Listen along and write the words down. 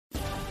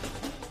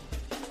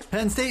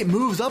Penn State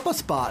moves up a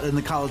spot in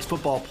the college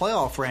football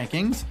playoff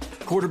rankings.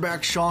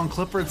 Quarterback Sean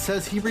Clifford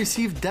says he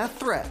received death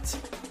threats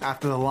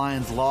after the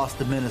Lions lost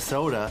to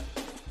Minnesota.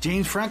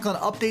 James Franklin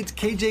updates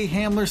KJ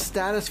Hamler's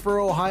status for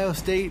Ohio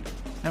State,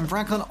 and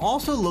Franklin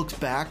also looks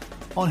back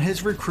on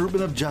his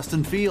recruitment of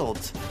Justin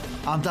Fields.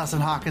 I'm Dustin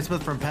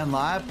Hawkinsmith from Penn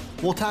Live.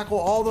 We'll tackle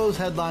all those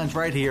headlines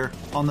right here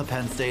on the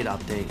Penn State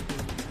Update.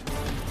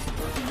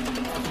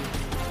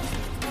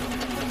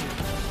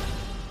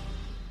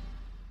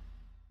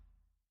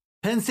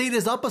 Penn State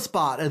is up a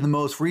spot in the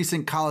most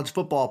recent college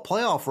football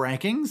playoff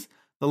rankings.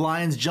 The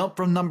Lions jumped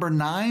from number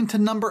 9 to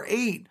number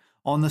 8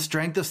 on the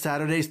strength of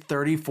Saturday's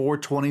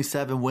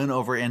 34-27 win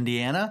over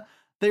Indiana.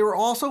 They were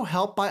also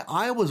helped by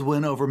Iowa's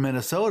win over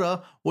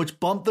Minnesota, which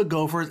bumped the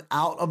Gophers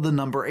out of the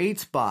number 8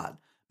 spot.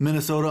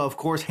 Minnesota, of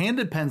course,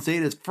 handed Penn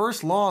State its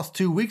first loss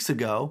 2 weeks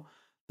ago.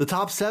 The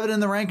top 7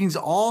 in the rankings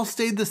all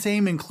stayed the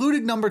same,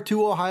 including number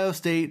 2 Ohio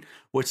State,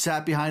 which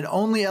sat behind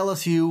only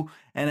LSU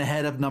and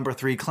ahead of number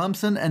 3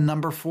 Clemson and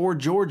number 4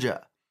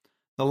 Georgia.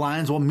 The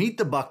Lions will meet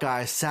the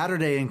Buckeyes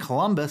Saturday in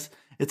Columbus.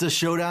 It's a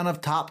showdown of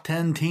top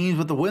 10 teams,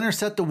 with the winner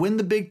set to win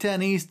the Big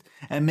Ten East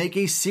and make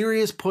a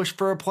serious push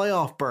for a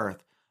playoff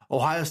berth.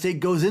 Ohio State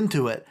goes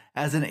into it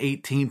as an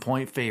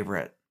 18-point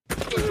favorite.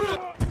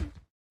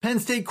 Penn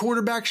State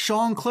quarterback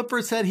Sean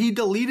Clifford said he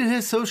deleted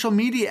his social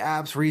media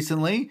apps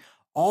recently,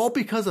 all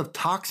because of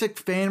toxic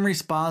fan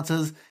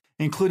responses,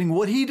 including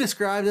what he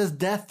described as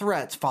death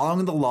threats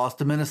following the loss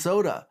to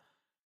Minnesota.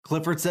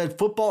 Clifford said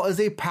football is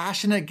a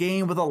passionate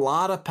game with a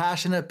lot of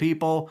passionate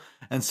people,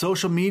 and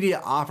social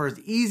media offers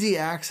easy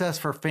access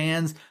for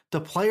fans to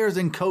players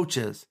and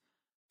coaches.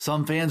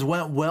 Some fans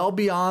went well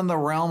beyond the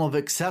realm of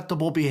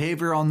acceptable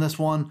behavior on this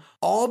one,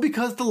 all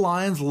because the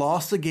Lions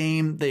lost the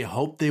game they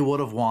hoped they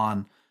would have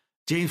won.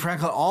 James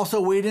Franklin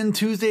also weighed in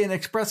Tuesday and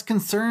expressed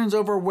concerns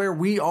over where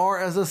we are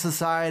as a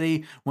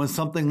society when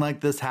something like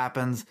this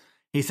happens.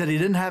 He said he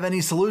didn't have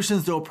any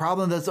solutions to a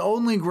problem that's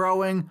only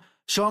growing.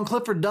 Sean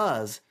Clifford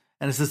does,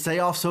 and it's to stay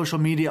off social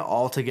media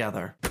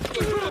altogether.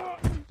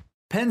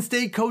 Penn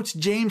State coach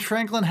James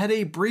Franklin had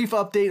a brief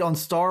update on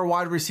star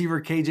wide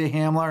receiver KJ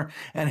Hamler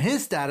and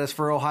his status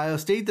for Ohio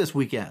State this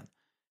weekend.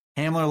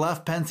 Hamler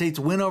left Penn State's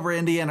win over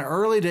Indiana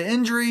early to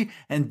injury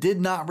and did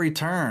not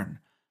return,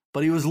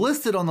 but he was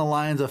listed on the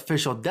Lions'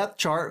 official depth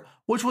chart,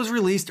 which was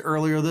released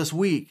earlier this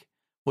week,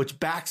 which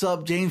backs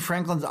up James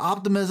Franklin's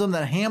optimism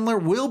that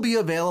Hamler will be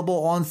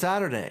available on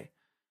Saturday.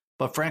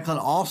 But Franklin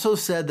also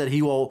said that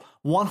he will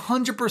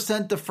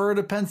 100% defer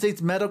to Penn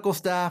State's medical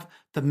staff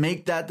to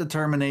make that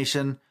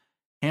determination.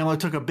 Hamler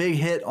took a big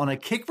hit on a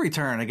kick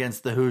return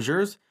against the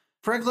Hoosiers.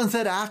 Franklin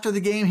said after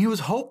the game he was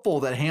hopeful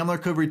that Hamler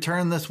could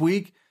return this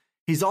week.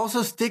 He's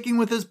also sticking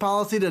with his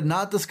policy to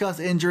not discuss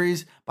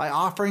injuries by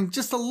offering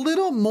just a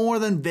little more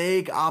than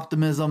vague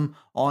optimism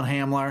on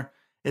Hamler.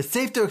 It's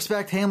safe to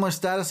expect Hamler's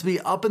status to be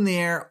up in the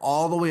air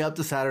all the way up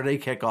to Saturday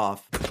kickoff.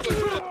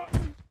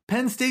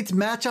 Penn State's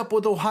matchup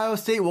with Ohio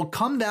State will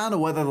come down to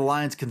whether the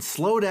Lions can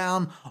slow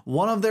down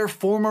one of their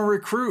former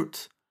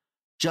recruits.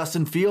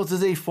 Justin Fields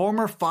is a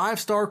former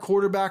 5-star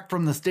quarterback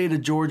from the state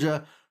of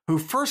Georgia who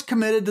first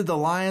committed to the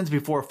Lions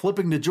before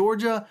flipping to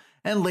Georgia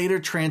and later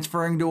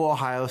transferring to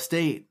Ohio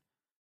State.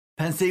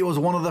 Penn State was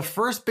one of the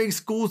first big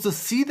schools to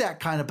see that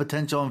kind of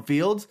potential in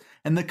Fields,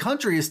 and the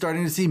country is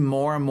starting to see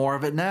more and more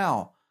of it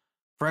now.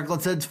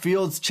 Franklin said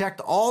Fields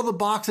checked all the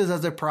boxes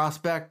as a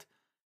prospect.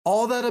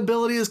 All that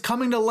ability is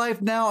coming to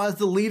life now as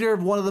the leader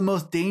of one of the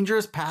most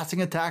dangerous passing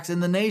attacks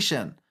in the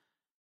nation.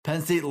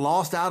 Penn State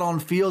lost out on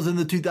Fields in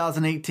the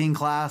 2018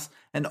 class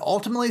and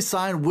ultimately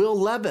signed Will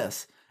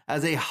Levis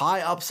as a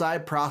high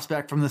upside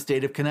prospect from the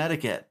state of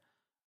Connecticut.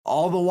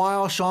 All the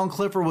while, Sean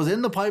Clifford was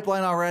in the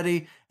pipeline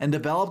already and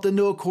developed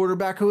into a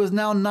quarterback who is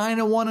now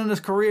 9-1 in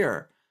his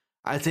career.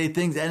 I'd say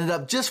things ended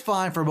up just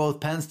fine for both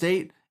Penn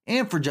State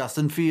and for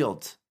Justin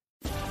Fields.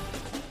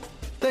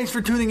 Thanks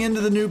for tuning in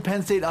to the new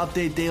Penn State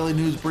Update Daily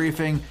News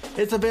Briefing.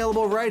 It's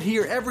available right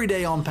here every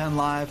day on Penn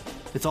Live.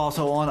 It's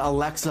also on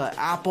Alexa,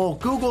 Apple,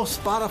 Google,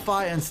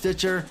 Spotify, and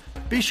Stitcher.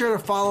 Be sure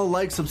to follow,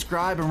 like,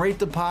 subscribe, and rate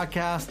the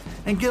podcast,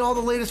 and get all the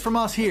latest from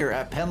us here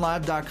at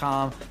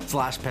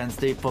PennLive.com/Penn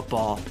State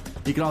Football.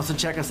 You can also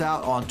check us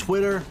out on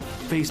Twitter,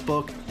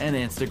 Facebook, and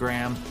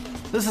Instagram.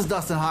 This is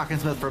Dustin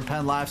Hawkinsmith from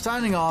Penn Live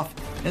signing off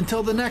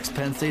until the next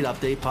Penn State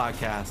Update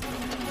podcast.